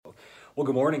Well,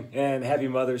 good morning and happy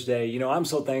Mother's Day. I'm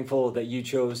so thankful that you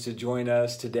chose to join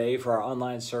us today for our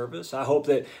online service. I hope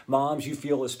that moms, you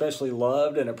feel especially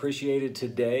loved and appreciated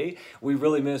today. We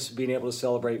really miss being able to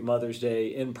celebrate Mother's Day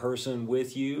in person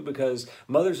with you because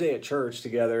Mother's Day at church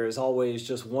together is always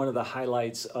just one of the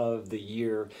highlights of the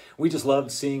year. We just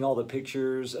loved seeing all the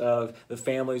pictures of the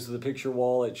families with the picture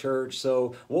wall at church.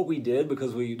 So what we did,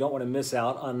 because we don't want to miss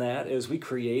out on that, is we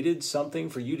created something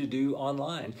for you to do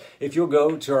online. If you'll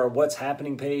go to our What's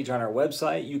Happening page on our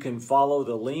website, you can follow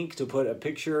the link to put a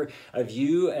picture of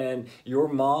you and your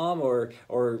mom or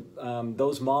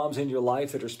those moms in your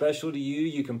life that are special to you.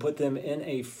 You can put them in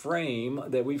a frame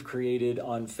that we've created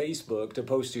on Facebook to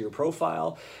post to your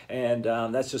profile, and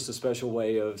that's just a special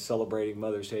way of celebrating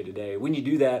Mother's Day today. When you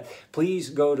do that, please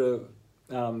go to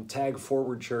tag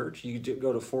Forward Church. You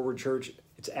go to Forward Church.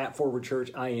 It's at Forward Church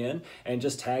IN, and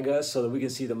just tag us so that we can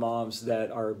see the moms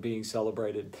that are being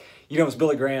celebrated. It was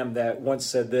Billy Graham that once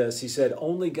said this. He said,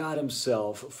 "Only God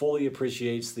himself fully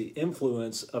appreciates the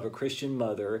influence of a Christian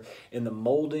mother in the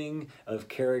molding of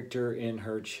character in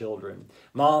her children."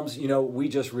 Moms, we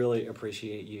just really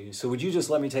appreciate you. So would you just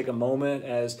let me take a moment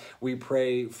as we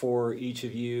pray for each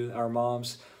of you, our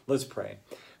moms? Let's pray.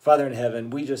 Father in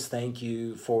heaven, we just thank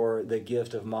you for the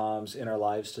gift of moms in our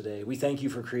lives today. We thank you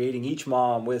for creating each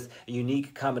mom with a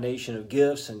unique combination of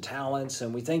gifts and talents,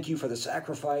 and we thank you for the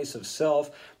sacrifice of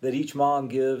self that each mom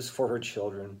gives for her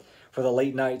children, for the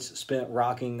late nights spent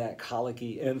rocking that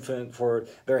colicky infant, for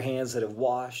their hands that have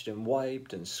washed and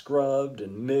wiped and scrubbed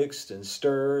and mixed and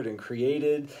stirred and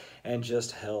created and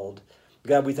just held.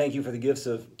 God, we thank you for the gifts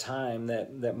of time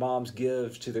that moms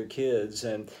give to their kids,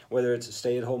 and whether it's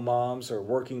stay-at-home moms or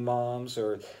working moms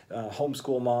or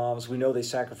homeschool moms, we know they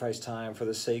sacrifice time for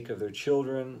the sake of their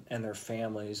children and their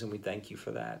families, and we thank you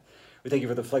for that. We thank you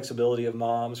for the flexibility of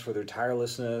moms, for their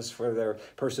tirelessness, for their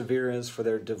perseverance, for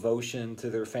their devotion to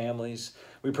their families.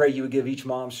 We pray you would give each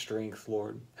mom strength,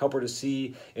 Lord. Help her to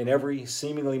see in every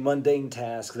seemingly mundane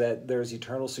task that there's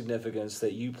eternal significance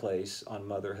that you place on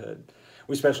motherhood.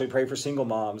 We especially pray for single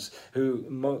moms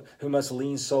who must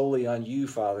lean solely on you,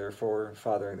 Father, for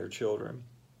fathering their children.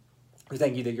 We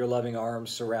thank you that your loving arms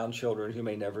surround children who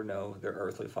may never know their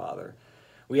earthly father.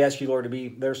 We ask you, Lord, to be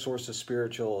their source of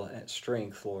spiritual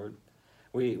strength, Lord.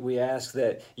 We ask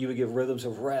that you would give rhythms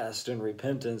of rest and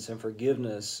repentance and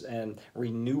forgiveness and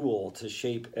renewal to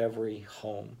shape every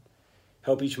home.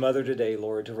 Help each mother today,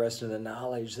 Lord, to rest in the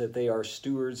knowledge that they are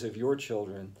stewards of your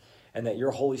children, and that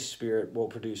your Holy Spirit will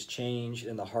produce change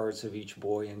in the hearts of each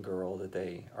boy and girl that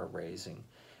they are raising.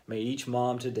 May each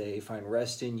mom today find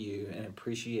rest in you and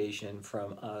appreciation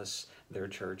from us, their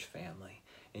church family.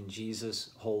 In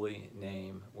Jesus' holy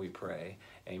name we pray.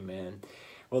 Amen.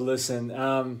 Well, listen,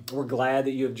 we're glad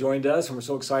that you have joined us, and we're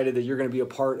so excited that you're going to be a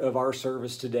part of our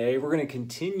service today. We're going to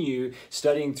continue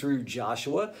studying through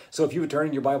Joshua. So if you would turn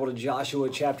in your Bible to Joshua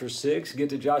chapter 6, get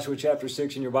to Joshua chapter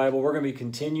 6 in your Bible. We're going to be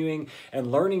continuing and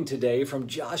learning today from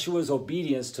Joshua's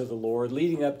obedience to the Lord,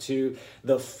 leading up to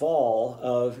the fall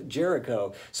of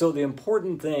Jericho. So the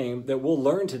important thing that we'll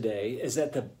learn today is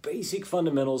that the basic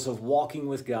fundamentals of walking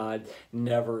with God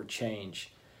never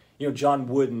change. John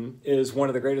Wooden is one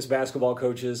of the greatest basketball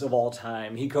coaches of all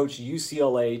time. He coached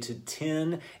UCLA to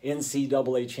 10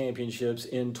 NCAA championships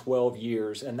in 12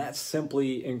 years, and that's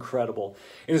simply incredible.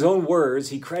 In his own words,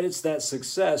 he credits that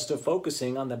success to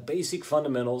focusing on the basic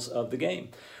fundamentals of the game.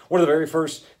 One of the very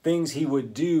first things he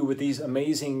would do with these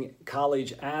amazing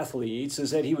college athletes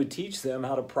is that he would teach them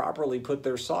how to properly put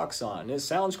their socks on. It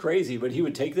sounds crazy, but he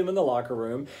would take them in the locker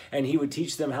room and he would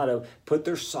teach them how to put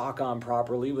their sock on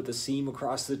properly with the seam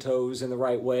across the toes in the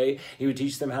right way. He would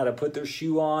teach them how to put their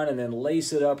shoe on and then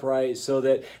lace it up right so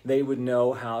that they would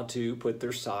know how to put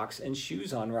their socks and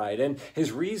shoes on right. And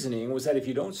his reasoning was that if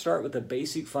you don't start with the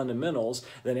basic fundamentals,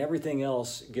 then everything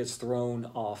else gets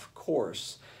thrown off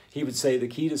course. He would say the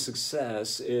key to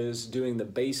success is doing the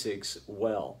basics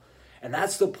well. And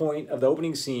that's the point of the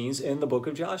opening scenes in the book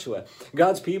of Joshua.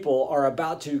 God's people are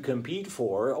about to compete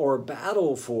for or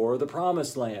battle for the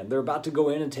promised land. They're about to go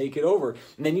in and take it over.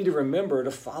 And they need to remember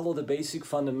to follow the basic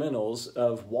fundamentals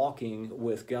of walking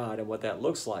with God and what that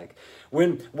looks like.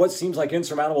 When what seems like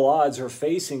insurmountable odds are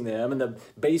facing them and the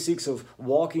basics of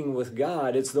walking with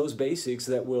God, it's those basics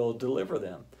that will deliver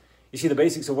them. You see, the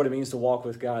basics of what it means to walk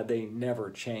with God, they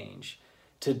never change.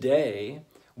 Today,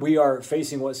 we are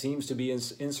facing what seems to be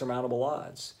insurmountable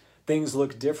odds. Things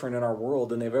look different in our world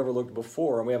than they've ever looked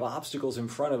before, and we have obstacles in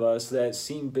front of us that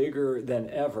seem bigger than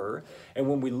ever. And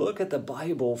when we look at the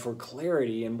Bible for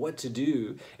clarity and what to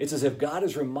do, it's as if God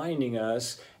is reminding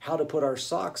us how to put our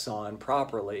socks on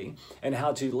properly and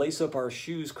how to lace up our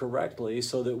shoes correctly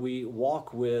so that we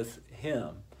walk with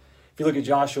Him. If you look at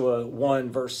Joshua 1,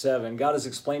 verse 7, God is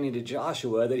explaining to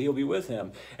Joshua that he'll be with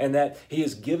him and that he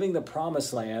is giving the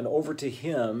promised land over to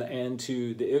him and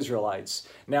to the Israelites.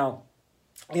 Now,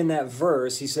 in that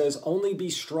verse, he says, only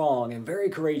be strong and very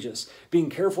courageous,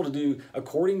 being careful to do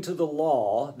according to the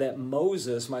law that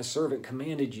Moses, my servant,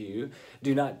 commanded you.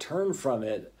 Do not turn from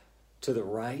it to the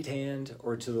right hand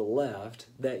or to the left,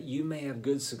 that you may have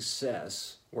good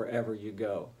success wherever you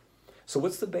go. So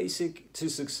what's the basic to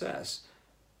success?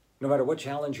 No matter what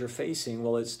challenge you're facing,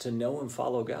 well, it's to know and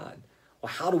follow God.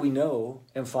 Well, how do we know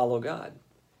and follow God?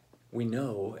 We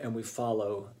know and we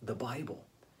follow the Bible.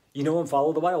 You know and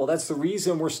follow the Bible. That's the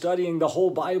reason we're studying the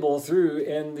whole Bible through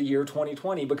in the year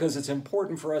 2020, because it's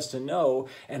important for us to know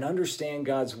and understand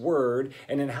God's Word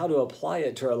and then how to apply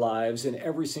it to our lives in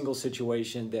every single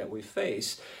situation that we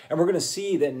face. And we're going to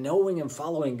see that knowing and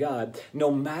following God,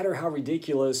 no matter how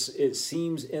ridiculous it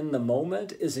seems in the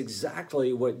moment, is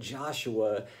exactly what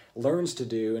Joshua learns to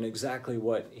do and exactly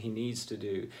what he needs to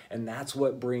do. And that's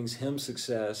what brings him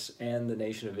success and the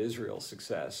nation of Israel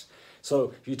success.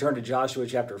 So if you turn to Joshua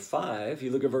chapter 5,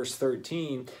 you look at verse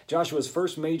 13, Joshua's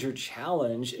first major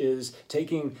challenge is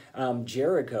taking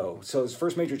Jericho. So his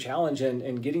first major challenge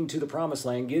in getting to the promised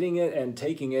land, getting it and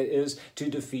taking it, is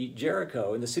to defeat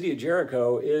Jericho. And the city of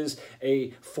Jericho is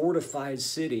a fortified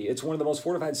city. It's one of the most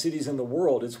fortified cities in the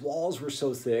world. Its walls were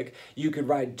so thick, you could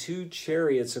ride 2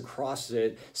 chariots across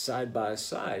it side by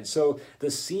side. So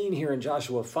the scene here in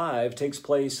Joshua 5 takes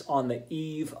place on the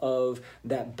eve of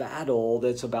that battle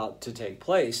that's about to take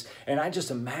place. And I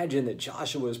just imagine that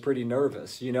Joshua is pretty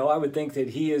nervous. You know, I would think that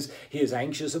he is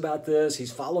anxious about this.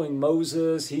 He's following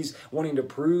Moses. He's wanting to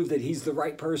prove that he's the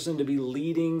right person to be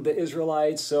leading the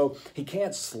Israelites. So he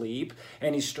can't sleep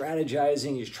and he's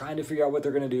strategizing. He's trying to figure out what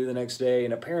they're going to do the next day.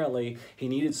 And apparently he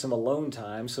needed some alone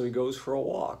time. So he goes for a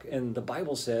walk. And the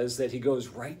Bible says that he goes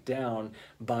right down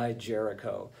by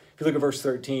Jericho. If you look at verse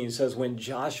 13, it says, when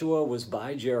Joshua was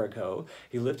by Jericho,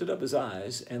 he lifted up his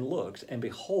eyes and looked, and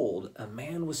behold, a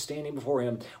man was standing before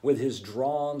him with his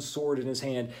drawn sword in his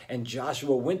hand. And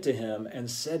Joshua went to him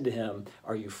and said to him,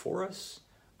 are you for us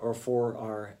or for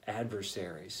our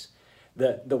adversaries?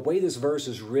 The way this verse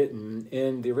is written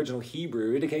in the original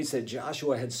Hebrew indicates that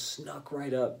Joshua had snuck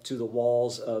right up to the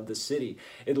walls of the city.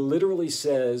 It literally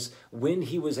says, when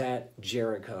he was at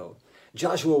Jericho.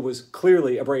 Joshua was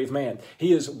clearly a brave man.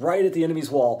 He is right at the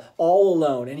enemy's wall, all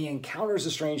alone, and he encounters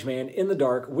a strange man in the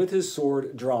dark with his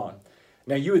sword drawn.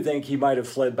 Now, you would think he might have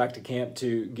fled back to camp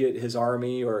to get his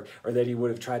army, or that he would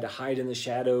have tried to hide in the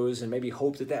shadows and maybe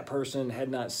hoped that that person had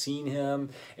not seen him.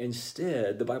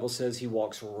 Instead, the Bible says he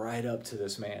walks right up to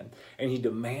this man, and he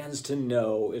demands to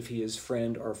know if he is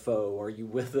friend or foe. Are you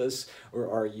with us or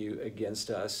are you against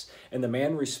us? And the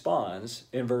man responds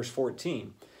in verse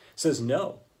 14, says,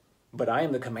 no. But I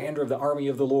am the commander of the army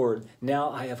of the Lord. Now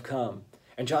I have come.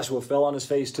 And Joshua fell on his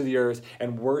face to the earth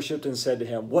and worshipped and said to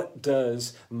him, what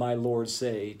does my Lord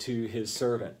say to his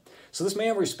servant? So this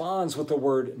man responds with the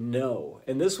word no.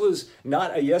 And this was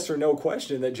not a yes or no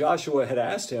question that Joshua had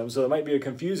asked him, so it might be a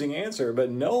confusing answer, but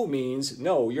no means,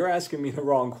 no, you're asking me the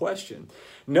wrong question.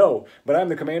 No, but I'm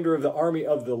the commander of the army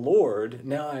of the Lord.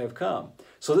 Now I have come.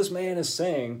 So this man is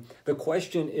saying, the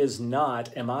question is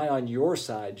not, am I on your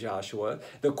side, Joshua?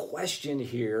 The question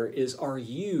here is, are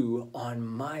you on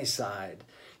my side?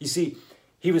 You see,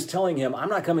 he was telling him, I'm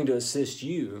not coming to assist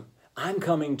you. I'm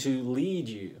coming to lead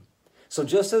you. So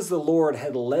just as the Lord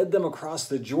had led them across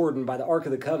the Jordan by the Ark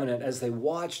of the Covenant as they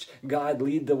watched God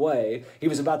lead the way, he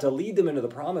was about to lead them into the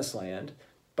promised land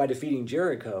by defeating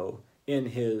Jericho in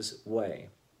his way.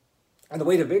 And the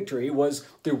way to victory was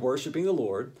through worshiping the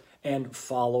Lord and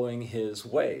following his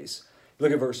ways.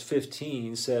 Look at verse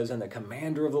 15, says, and the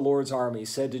commander of the Lord's army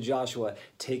said to Joshua,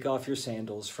 take off your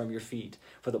sandals from your feet,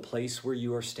 for the place where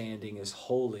you are standing is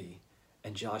holy.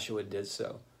 And Joshua did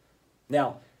so.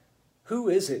 Now, who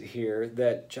is it here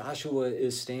that Joshua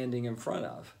is standing in front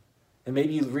of? And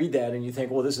maybe you read that and you think,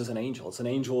 well, this is an angel. It's an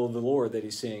angel of the Lord that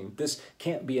he's seeing. This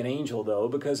can't be an angel, though,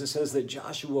 because it says that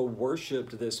Joshua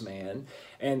worshiped this man,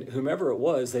 and whomever it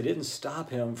was, they didn't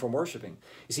stop him from worshiping.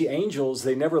 You see, angels,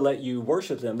 they never let you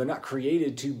worship them. They're not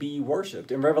created to be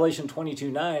worshiped. In Revelation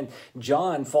 22:9,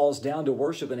 John falls down to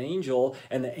worship an angel,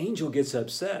 and the angel gets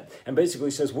upset and basically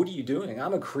says, what are you doing?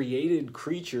 I'm a created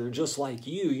creature just like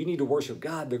you. You need to worship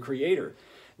God, the Creator.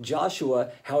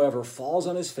 Joshua, however, falls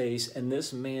on his face, and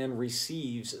this man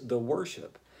receives the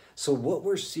worship. So what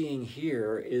we're seeing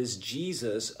here is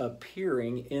Jesus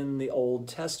appearing in the Old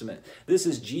Testament. This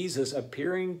is Jesus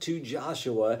appearing to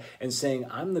Joshua and saying,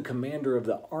 I'm the commander of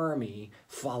the army,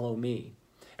 follow me.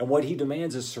 And what he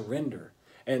demands is surrender,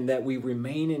 and that we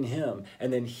remain in him,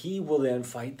 and then he will then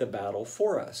fight the battle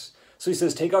for us. So he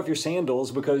says, take off your sandals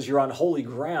because you're on holy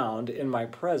ground in my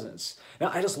presence.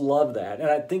 Now, I just love that. And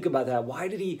I think about that. Why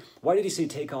did he say,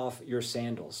 take off your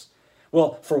sandals?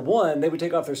 Well, for one, they would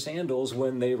take off their sandals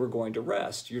when they were going to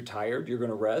rest. You're tired, you're going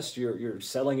to rest, you're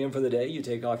settling in for the day, you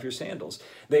take off your sandals.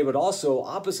 They would also,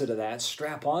 opposite of that,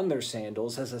 strap on their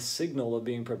sandals as a signal of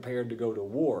being prepared to go to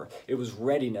war. It was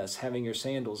readiness, having your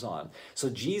sandals on. So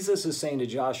Jesus is saying to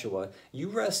Joshua, you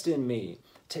rest in me,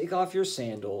 take off your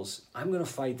sandals, I'm going to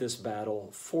fight this battle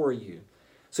for you.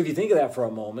 So if you think of that for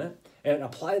a moment, and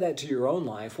apply that to your own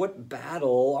life, what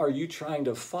battle are you trying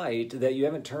to fight that you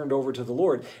haven't turned over to the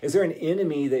Lord? Is there an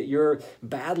enemy that you're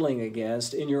battling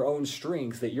against in your own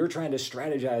strength that you're trying to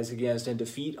strategize against and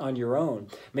defeat on your own?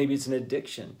 Maybe it's an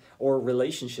addiction or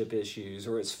relationship issues,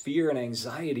 or it's fear and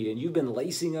anxiety, and you've been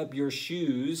lacing up your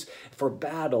shoes for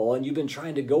battle and you've been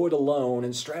trying to go it alone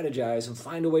and strategize and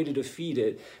find a way to defeat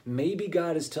it. Maybe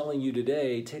God is telling you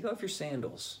today, take off your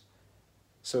sandals,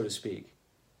 so to speak.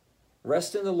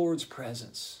 Rest in the Lord's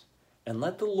presence and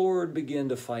let the Lord begin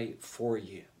to fight for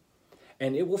you.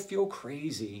 And it will feel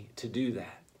crazy to do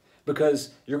that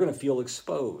because you're going to feel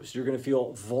exposed. You're going to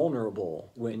feel vulnerable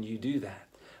when you do that.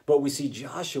 But we see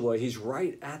Joshua, he's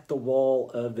right at the wall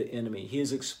of the enemy. He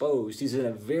is exposed. He's in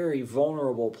a very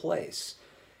vulnerable place.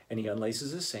 And he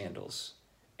unlaces his sandals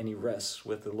and he rests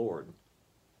with the Lord.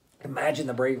 Imagine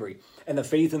the bravery and the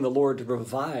faith in the Lord to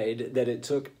provide that it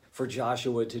took for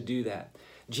Joshua to do that.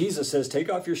 Jesus says,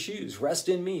 take off your shoes, rest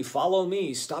in me, follow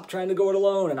me, stop trying to go it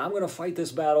alone, and I'm going to fight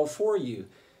this battle for you.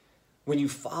 When you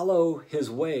follow his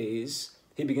ways,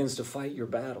 he begins to fight your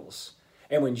battles.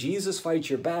 And when Jesus fights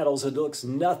your battles, it looks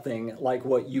nothing like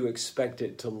what you expect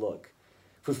it to look.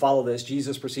 If we follow this,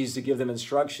 Jesus proceeds to give them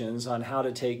instructions on how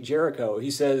to take Jericho.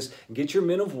 He says, get your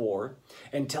men of war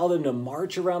and tell them to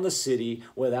march around the city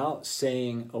without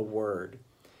saying a word.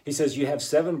 He says you have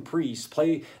 7 priests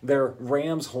play their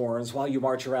ram's horns while you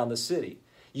march around the city.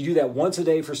 You do that once a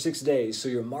day for 6 days. So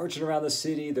you're marching around the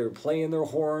city, they're playing their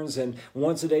horns, and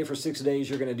once a day for 6 days,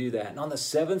 you're going to do that. And on the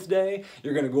 7th day,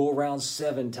 you're going to go around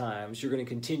 7 times. You're going to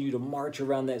continue to march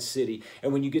around that city.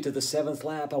 And when you get to the 7th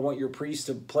lap, I want your priests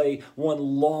to play one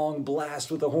long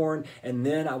blast with the horn, and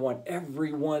then I want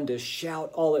everyone to shout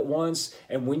all at once.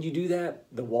 And when you do that,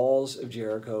 the walls of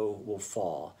Jericho will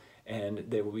fall, and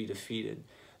they will be defeated.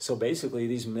 So basically,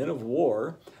 these men of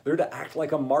war, they're to act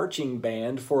like a marching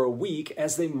band for a week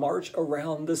as they march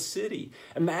around the city.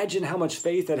 Imagine how much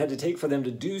faith that had to take for them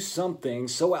to do something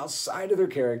so outside of their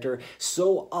character,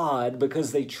 so odd,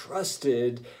 because they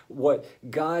trusted what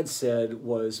God said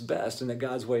was best and that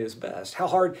God's way is best. How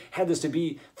hard had this to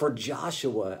be for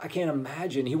Joshua? I can't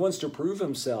imagine. He wants to prove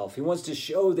himself. He wants to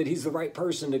show that he's the right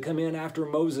person to come in after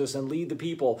Moses and lead the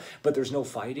people. But there's no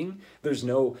fighting. There's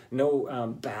no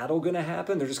battle going to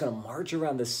happen. They're just going to march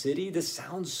around the city. This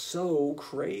sounds so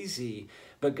crazy.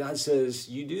 But God says,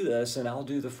 you do this and I'll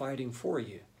do the fighting for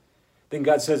you. Then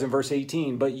God says in verse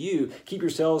 18, but you keep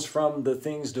yourselves from the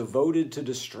things devoted to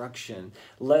destruction,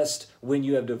 lest when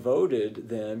you have devoted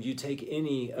them, you take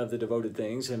any of the devoted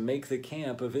things and make the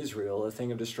camp of Israel a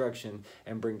thing of destruction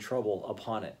and bring trouble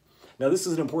upon it. Now, this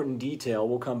is an important detail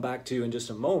we'll come back to in just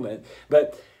a moment,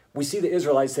 but we see the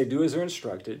Israelites, they do as they're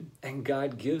instructed, and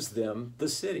God gives them the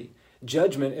city.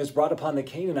 Judgment is brought upon the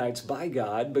Canaanites by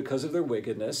God because of their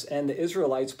wickedness, and the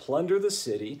Israelites plunder the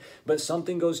city, but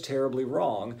something goes terribly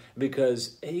wrong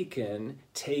because Achan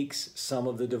takes some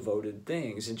of the devoted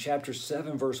things. In chapter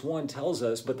 7, verse 1 tells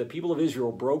us, but the people of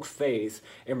Israel broke faith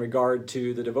in regard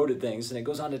to the devoted things, and it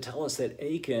goes on to tell us that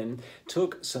Achan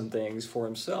took some things for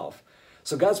himself.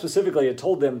 So God specifically had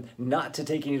told them not to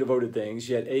take any devoted things,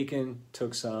 yet Achan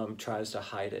took some, tries to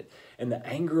hide it. And the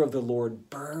anger of the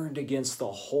Lord burned against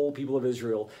the whole people of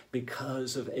Israel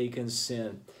because of Achan's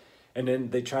sin. And then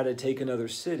they try to take another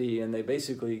city and they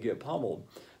basically get pummeled.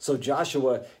 So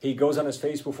Joshua, he goes on his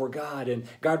face before God and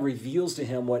God reveals to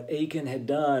him what Achan had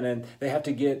done, and they have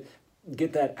to get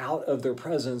that out of their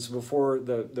presence before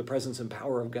the presence and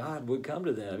power of God would come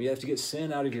to them. You have to get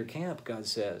sin out of your camp, God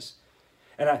says.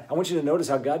 And I want you to notice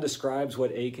how God describes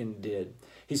what Achan did.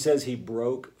 He says he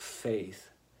broke faith.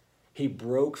 He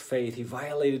broke faith. He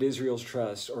violated Israel's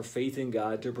trust or faith in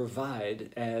God to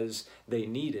provide as they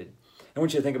needed. I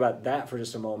want you to think about that for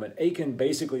just a moment. Achan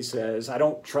basically says, I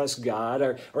don't trust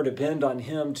God or depend on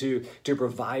him to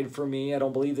provide for me. I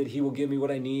don't believe that he will give me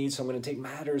what I need, so I'm going to take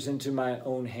matters into my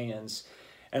own hands.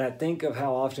 And I think of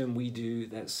how often we do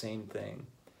that same thing.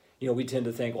 We tend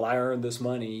to think, well, I earned this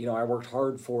money, I worked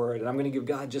hard for it, and I'm going to give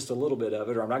God just a little bit of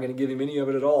it, or I'm not going to give him any of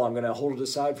it at all. I'm going to hold it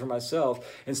aside for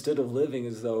myself, instead of living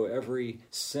as though every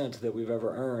cent that we've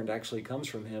ever earned actually comes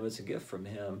from him. It's a gift from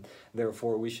him.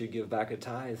 Therefore, we should give back a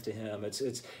tithe to him. It's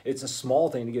a small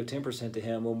thing to give 10% to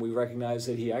him when we recognize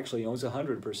that he actually owns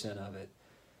 100% of it.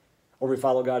 Or we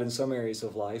follow God in some areas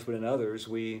of life, but in others,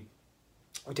 we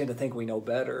tend to think we know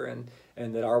better, and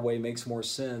that our way makes more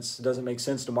sense. It doesn't make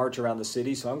sense to march around the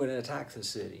city, so I'm going to attack the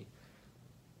city.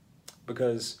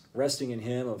 Because resting in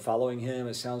him and following him,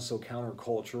 it sounds so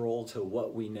countercultural to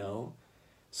what we know.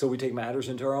 So we take matters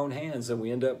into our own hands, and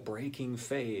we end up breaking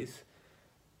faith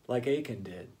like Achan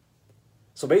did.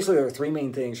 So basically, there are three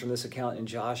main things from this account in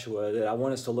Joshua that I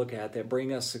want us to look at that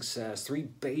bring us success. Three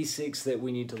basics that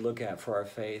we need to look at for our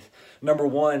faith. Number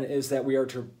one is that we are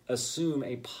to assume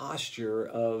a posture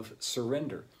of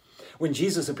surrender. When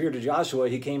Jesus appeared to Joshua,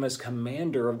 he came as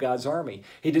commander of God's army.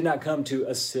 He did not come to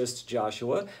assist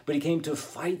Joshua, but he came to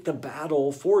fight the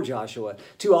battle for Joshua.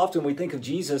 Too often we think of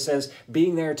Jesus as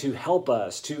being there to help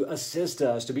us, to assist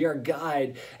us, to be our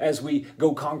guide as we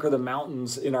go conquer the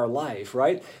mountains in our life,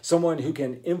 right? Someone who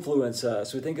can influence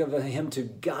us. We think of him to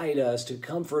guide us, to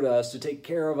comfort us, to take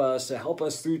care of us, to help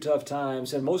us through tough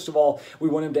times. And most of all, we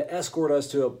want him to escort us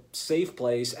to a safe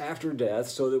place after death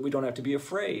so that we don't have to be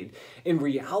afraid. In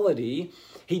reality,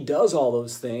 he does all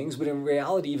those things, but in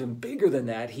reality, even bigger than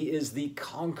that, he is the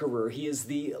conqueror. He is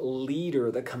the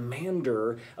leader, the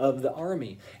commander of the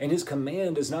army. And his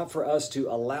command is not for us to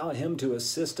allow him to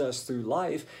assist us through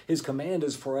life. His command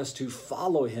is for us to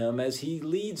follow him as he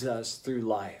leads us through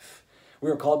life. We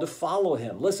are called to follow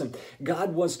him. Listen,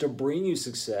 God wants to bring you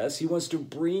success. He wants to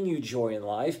bring you joy in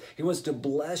life. He wants to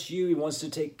bless you. He wants to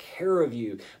take care of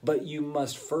you. But you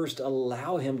must first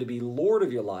allow him to be Lord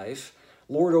of your life,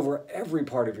 Lord over every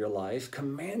part of your life,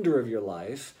 commander of your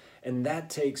life, and that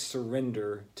takes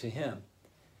surrender to him.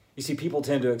 You see, people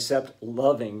tend to accept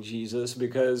loving Jesus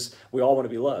because we all want to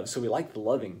be loved. So we like the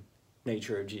loving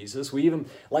nature of Jesus. We even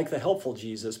like the helpful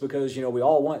Jesus because, we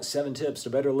all want 7 tips to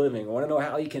better living. We want to know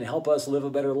how he can help us live a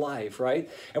better life, right?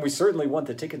 And we certainly want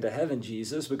the ticket to heaven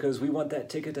Jesus because we want that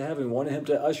ticket to heaven. We want him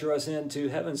to usher us into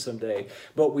heaven someday.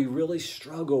 But we really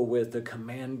struggle with the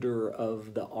commander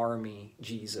of the army,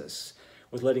 Jesus,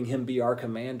 with letting him be our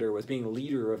commander, with being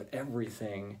leader of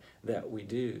everything that we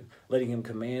do, letting him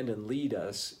command and lead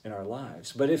us in our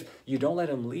lives. But if you don't let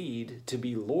him lead to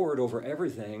be Lord over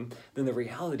everything, then the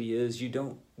reality is you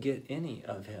don't get any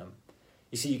of him.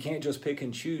 You see, you can't just pick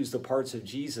and choose the parts of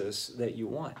Jesus that you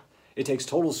want. It takes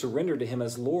total surrender to him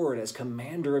as Lord, as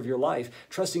commander of your life,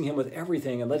 trusting him with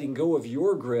everything and letting go of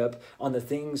your grip on the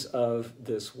things of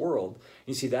this world.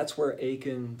 You see, that's where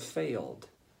Achan failed.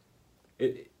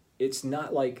 It's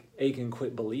not like Achan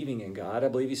quit believing in God. I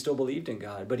believe he still believed in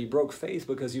God, but he broke faith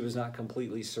because he was not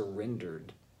completely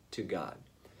surrendered to God.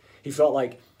 He felt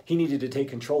like he needed to take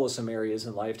control of some areas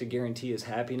in life to guarantee his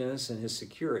happiness and his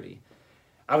security.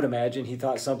 I would imagine he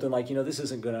thought something like, this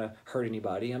isn't going to hurt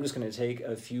anybody. I'm just going to take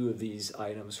a few of these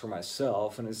items for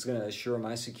myself, and it's going to assure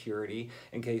my security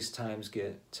in case times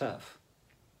get tough.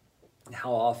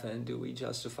 How often do we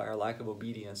justify our lack of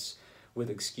obedience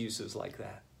with excuses like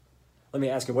that? Let me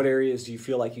ask you, what areas do you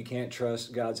feel like you can't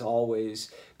trust God's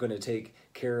always going to take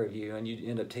care of you, and you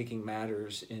end up taking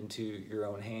matters into your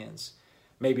own hands?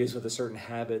 Maybe it's with a certain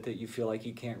habit that you feel like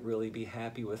you can't really be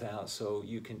happy without, so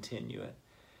you continue it.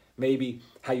 Maybe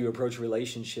how you approach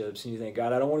relationships, and you think,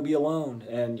 God, I don't want to be alone,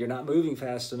 and you're not moving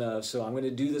fast enough, so I'm going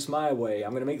to do this my way.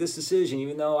 I'm going to make this decision,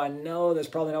 even though I know that's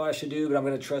probably not what I should do, but I'm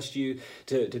going to trust you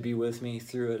to be with me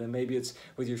through it. And maybe it's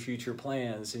with your future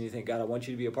plans, and you think, God, I want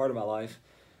you to be a part of my life,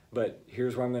 but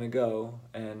here's where I'm going to go,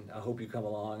 and I hope you come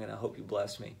along, and I hope you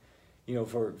bless me.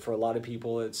 For a lot of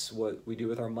people, it's what we do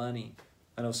with our money.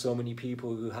 I know so many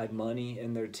people who hide money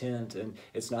in their tent, and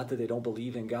it's not that they don't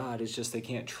believe in God, it's just they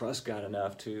can't trust God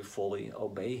enough to fully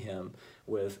obey him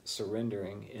with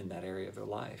surrendering in that area of their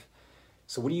life.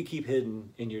 So what do you keep hidden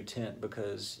in your tent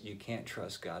because you can't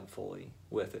trust God fully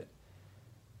with it?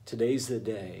 Today's the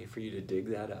day for you to dig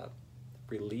that up,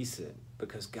 release it,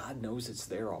 because God knows it's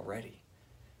there already.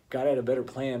 God had a better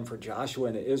plan for Joshua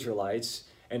and the Israelites,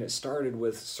 and it started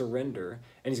with surrender.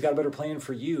 And he's got a better plan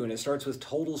for you, and it starts with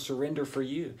total surrender for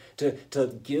you,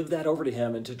 to give that over to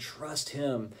him and to trust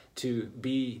him to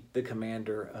be the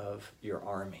commander of your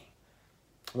army.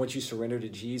 Once you surrender to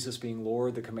Jesus being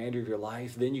Lord, the commander of your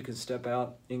life, then you can step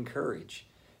out in courage.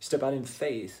 Step out in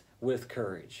faith with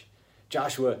courage.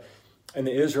 Joshua And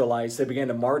the Israelites, they began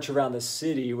to march around the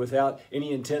city without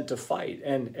any intent to fight.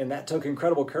 And that took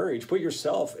incredible courage. Put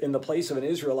yourself in the place of an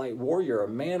Israelite warrior, a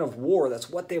man of war. That's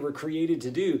what they were created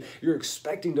to do. You're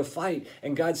expecting to fight.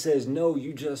 And God says, no,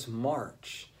 you just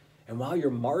march. And while you're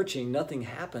marching, nothing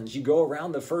happens. You go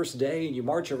around the first day and you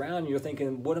march around and you're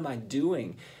thinking, what am I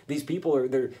doing? These people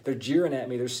they're jeering at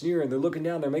me, they're sneering, they're looking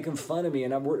down, they're making fun of me,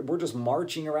 and we're just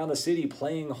marching around the city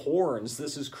playing horns.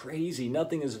 This is crazy.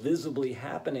 Nothing is visibly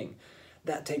happening.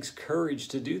 That takes courage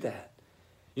to do that.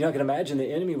 You know, I can imagine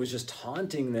the enemy was just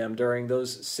taunting them during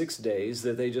those 6 days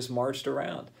that they just marched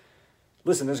around.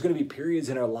 Listen, there's going to be periods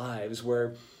in our lives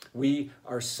where we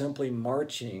are simply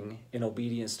marching in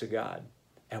obedience to God,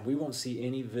 and we won't see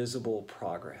any visible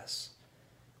progress.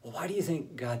 Well, why do you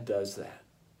think God does that?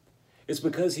 It's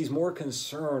because he's more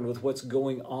concerned with what's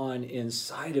going on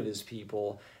inside of his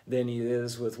people than he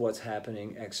is with what's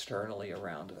happening externally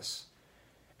around us.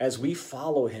 As we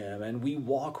follow him and we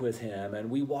walk with him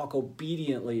and we walk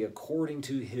obediently according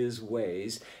to his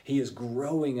ways, he is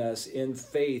growing us in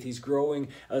faith. He's growing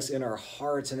us in our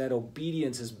hearts, and that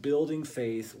obedience is building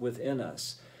faith within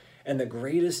us. And the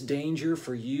greatest danger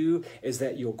for you is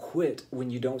that you'll quit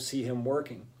when you don't see him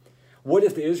working. What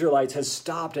if the Israelites had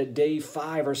stopped at day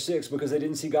 5 or 6 because they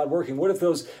didn't see God working? What if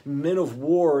those men of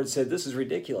war had said, this is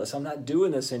ridiculous, I'm not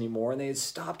doing this anymore, and they had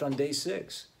stopped on day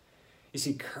 6? You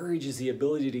see, courage is the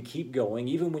ability to keep going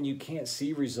even when you can't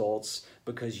see results,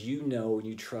 because you know and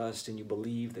you trust and you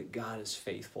believe that God is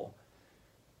faithful.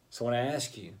 So when I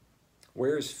ask you,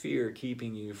 where is fear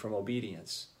keeping you from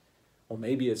obedience? Well,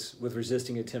 maybe it's with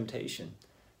resisting a temptation.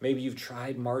 Maybe you've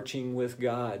tried marching with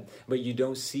God, but you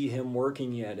don't see him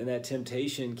working yet, and that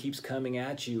temptation keeps coming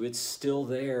at you. It's still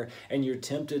there, and you're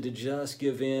tempted to just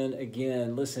give in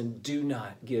again. Listen, do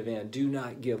not give in. Do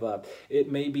not give up.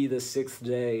 It may be the 6th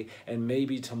day, and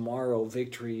maybe tomorrow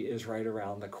victory is right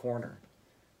around the corner.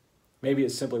 Maybe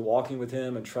it's simply walking with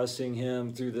him and trusting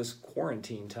him through this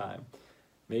quarantine time.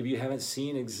 Maybe you haven't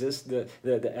seen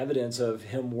the evidence of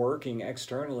him working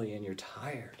externally, and you're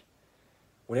tired.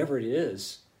 Whatever it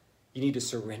is, you need to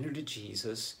surrender to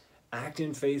Jesus, act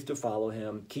in faith to follow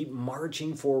him, keep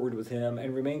marching forward with him,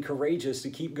 and remain courageous to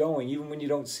keep going even when you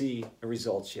don't see the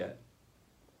results yet.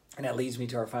 And that leads me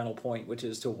to our final point, which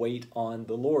is to wait on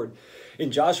the Lord.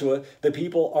 In Joshua, the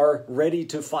people are ready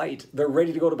to fight. They're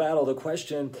ready to go to battle. The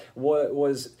question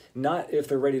was not if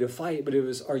they're ready to fight, but it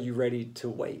was, are you ready to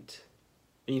wait?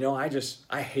 You know,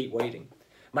 I hate waiting.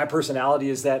 My personality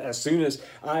is that as soon as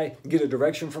I get a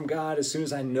direction from God, as soon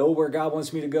as I know where God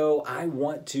wants me to go, I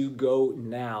want to go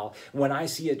now. When I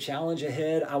see a challenge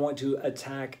ahead, I want to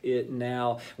attack it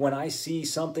now. When I see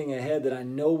something ahead that I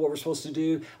know what we're supposed to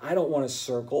do, I don't want to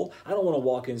circle. I don't want to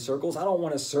walk in circles. I don't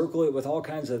want to circle it with all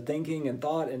kinds of thinking and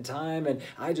thought and time. And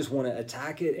I just want to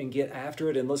attack it and get after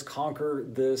it. And let's conquer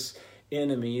this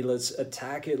enemy. Let's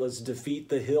attack it. Let's defeat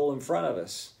the hill in front of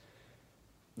us.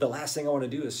 The last thing I want to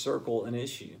do is circle an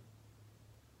issue.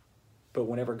 But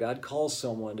whenever God calls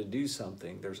someone to do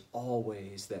something, there's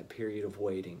always that period of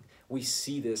waiting. We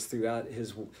see this throughout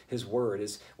his word,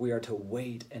 is we are to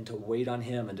wait and to wait on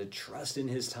him and to trust in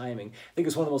his timing. I think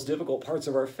it's one of the most difficult parts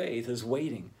of our faith is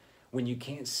waiting when you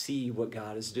can't see what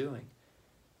God is doing.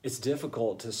 It's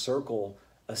difficult to circle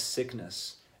a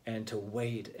sickness and to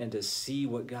wait and to see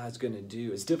what God's going to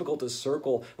do. It's difficult to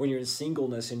circle when you're in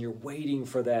singleness and you're waiting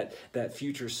for that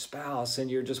future spouse and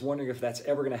you're just wondering if that's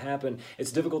ever going to happen.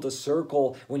 It's difficult to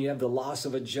circle when you have the loss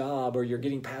of a job, or you're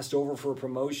getting passed over for a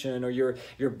promotion, or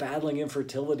you're battling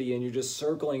infertility and you're just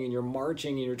circling and you're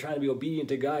marching and you're trying to be obedient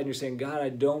to God and you're saying, God, I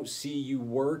don't see you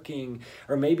working.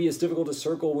 Or maybe it's difficult to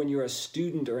circle when you're a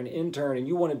student or an intern and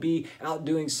you want to be out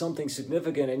doing something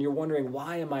significant and you're wondering,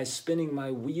 why am I spinning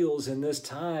my wheels in this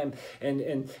time?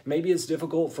 And maybe it's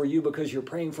difficult for you because you're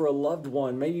praying for a loved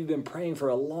one. Maybe you've been praying for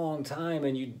a long time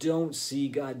and you don't see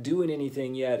God doing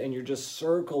anything yet, and you're just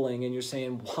circling and you're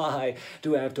saying, why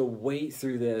do I have to wait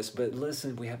through this? But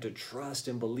listen, we have to trust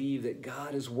and believe that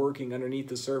God is working underneath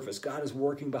the surface. God is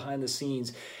working behind the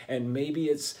scenes, and maybe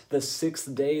it's the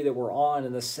 6th day that we're on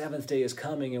and the 7th day is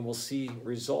coming and we'll see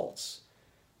results.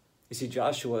 You see,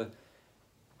 Joshua,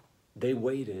 they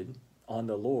waited on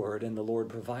the Lord, and the Lord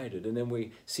provided. And then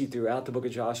we see throughout the book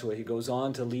of Joshua, he goes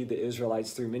on to lead the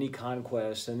Israelites through many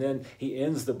conquests, and then he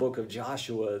ends the book of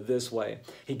Joshua this way.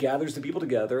 He gathers the people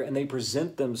together, and they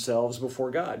present themselves before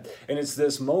God. And it's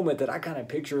this moment that I kind of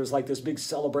picture as like this big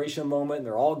celebration moment, and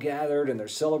they're all gathered, and they're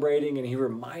celebrating, and he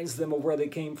reminds them of where they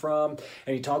came from,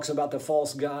 and he talks about the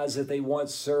false gods that they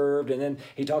once served, and then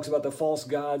he talks about the false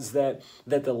gods that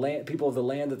the people of the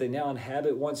land that they now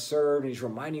inhabit once served, and he's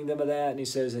reminding them of that, and he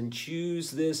says, and choose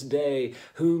choose this day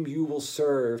whom you will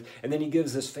serve. And then he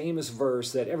gives this famous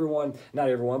verse that everyone, not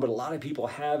everyone, but a lot of people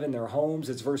have in their homes.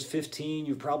 It's verse 15.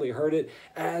 You've probably heard it.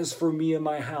 As for me and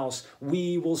my house,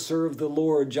 we will serve the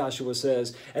Lord, Joshua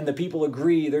says. And the people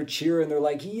agree. They're cheering. They're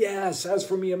like, yes, as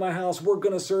for me and my house, we're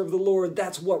going to serve the Lord.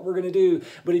 That's what we're going to do.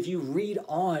 But if you read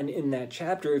on in that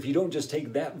chapter, if you don't just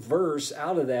take that verse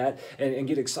out of that and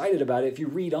get excited about it, if you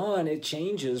read on, it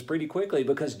changes pretty quickly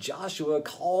because Joshua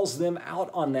calls them out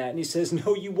on that. And he says,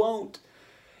 no, you won't.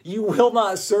 You will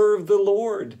not serve the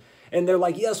Lord. And they're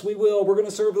like, yes, we will. We're going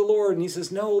to serve the Lord. And he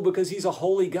says, no, because he's a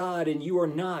holy God and you are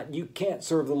not. You can't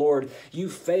serve the Lord. You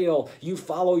fail. You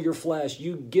follow your flesh.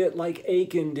 You get like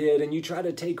Achan did and you try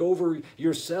to take over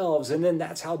yourselves. And then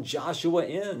that's how Joshua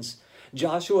ends.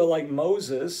 Joshua, like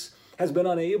Moses, has been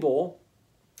unable.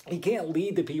 He can't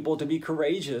lead the people to be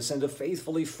courageous and to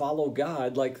faithfully follow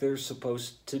God like they're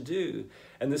supposed to do.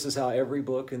 And this is how every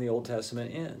book in the Old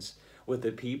Testament ends, with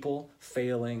the people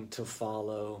failing to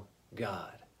follow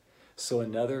God. So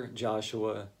another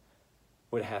Joshua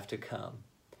would have to come,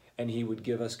 and he would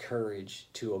give us courage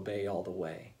to obey all the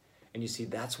way. And you see,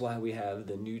 that's why we have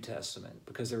the New Testament,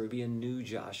 because there would be a new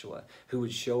Joshua who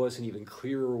would show us in even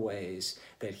clearer ways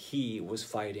that he was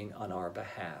fighting on our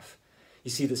behalf. You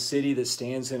see, the city that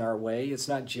stands in our way, it's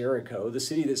not Jericho. The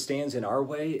city that stands in our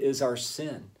way is our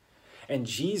sin. And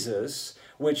Jesus,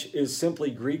 which is simply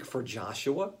Greek for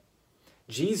Joshua,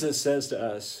 Jesus says to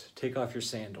us, take off your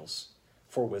sandals,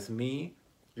 for with me,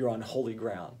 you're on holy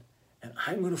ground, and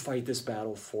I'm going to fight this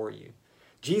battle for you.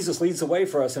 Jesus leads the way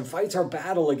for us and fights our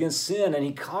battle against sin, and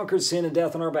he conquered sin and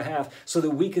death on our behalf so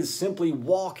that we could simply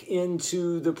walk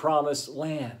into the promised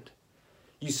land.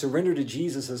 You surrender to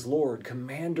Jesus as Lord,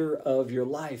 commander of your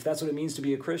life. That's what it means to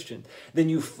be a Christian. Then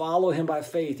you follow him by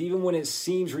faith, even when it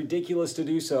seems ridiculous to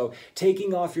do so,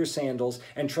 taking off your sandals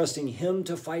and trusting him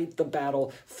to fight the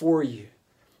battle for you.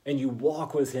 And you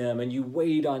walk with him and you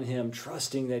wait on him,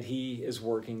 trusting that he is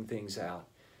working things out.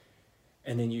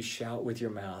 And then you shout with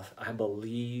your mouth, I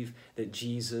believe that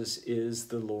Jesus is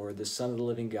the Lord, the Son of the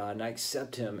living God, and I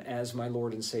accept him as my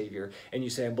Lord and Savior. And you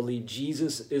say, I believe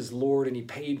Jesus is Lord and he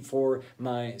paid for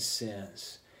my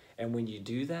sins. And when you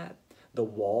do that, the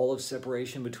wall of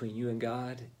separation between you and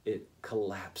God, it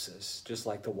collapses, just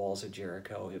like the walls of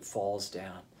Jericho. It falls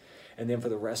down. And then for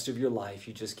the rest of your life,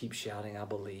 you just keep shouting, I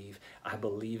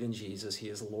believe in Jesus. He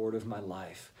is Lord of my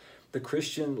life. The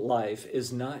Christian life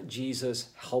is not Jesus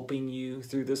helping you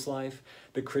through this life.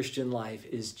 The Christian life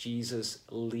is Jesus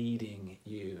leading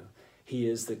you. He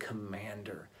is the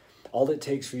commander. All it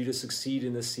takes for you to succeed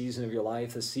in this season of your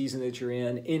life, the season that you're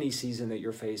in, any season that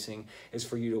you're facing, is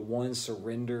for you to, 1,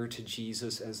 surrender to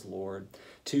Jesus as Lord.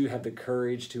 2, have the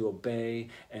courage to obey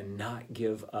and not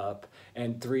give up.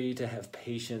 And 3, to have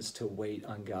patience to wait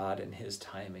on God and his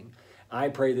timing. I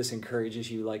pray this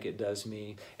encourages you like it does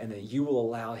me, and that you will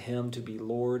allow him to be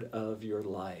Lord of your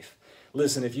life.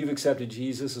 Listen, if you've accepted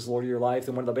Jesus as Lord of your life,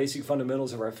 then one of the basic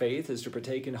fundamentals of our faith is to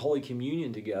partake in Holy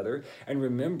Communion together and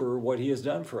remember what he has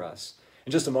done for us.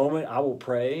 In just a moment, I will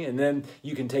pray, and then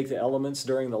you can take the elements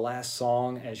during the last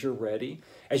song as you're ready.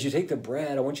 As you take the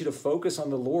bread, I want you to focus on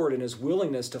the Lord and his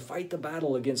willingness to fight the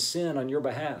battle against sin on your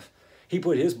behalf. He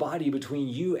put his body between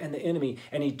you and the enemy,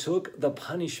 and he took the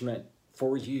punishment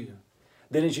for you.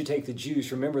 Then as you take the juice,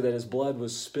 remember that his blood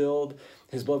was spilled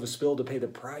to pay the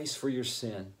price for your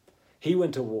sin. He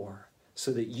went to war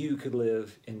so that you could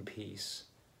live in peace.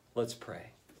 Let's pray.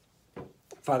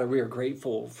 Father, we are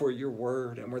grateful for your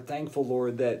word, and we're thankful,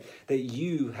 Lord, that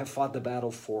you have fought the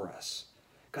battle for us.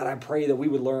 God, I pray that we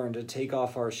would learn to take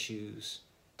off our shoes,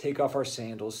 take off our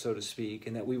sandals, so to speak,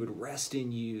 and that we would rest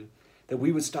in you, that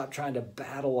we would stop trying to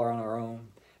battle on our own,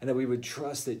 and that we would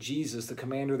trust that Jesus, the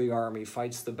commander of the army,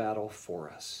 fights the battle for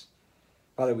us.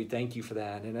 Father, we thank you for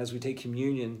that. And as we take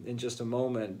communion in just a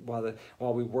moment,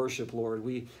 while we worship, Lord,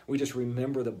 we just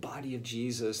remember the body of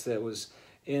Jesus that was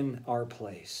in our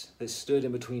place, that stood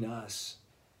in between us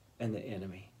and the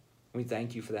enemy. We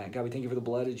thank you for that. God, we thank you for the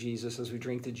blood of Jesus as we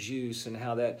drink the juice and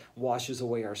how that washes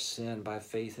away our sin by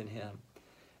faith in him.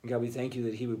 And God, we thank you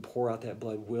that he would pour out that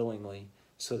blood willingly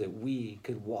so that we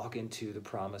could walk into the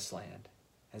promised land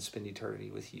and spend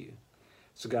eternity with you.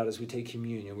 So God, as we take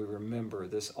communion, we remember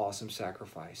this awesome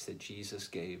sacrifice that Jesus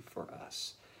gave for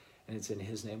us. And it's in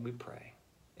his name we pray.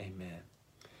 Amen.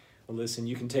 Well, listen,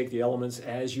 you can take the elements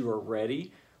as you are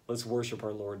ready. Let's worship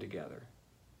our Lord together.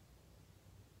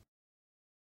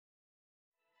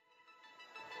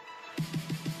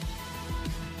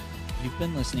 You've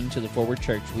been listening to the Forward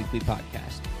Church Weekly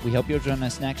Podcast. We hope you'll join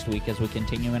us next week as we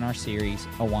continue in our series,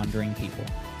 A Wandering People.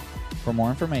 For more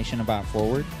information about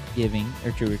Forward, giving,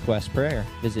 or to request prayer,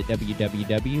 visit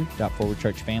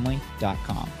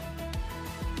www.forwardchurchfamily.com.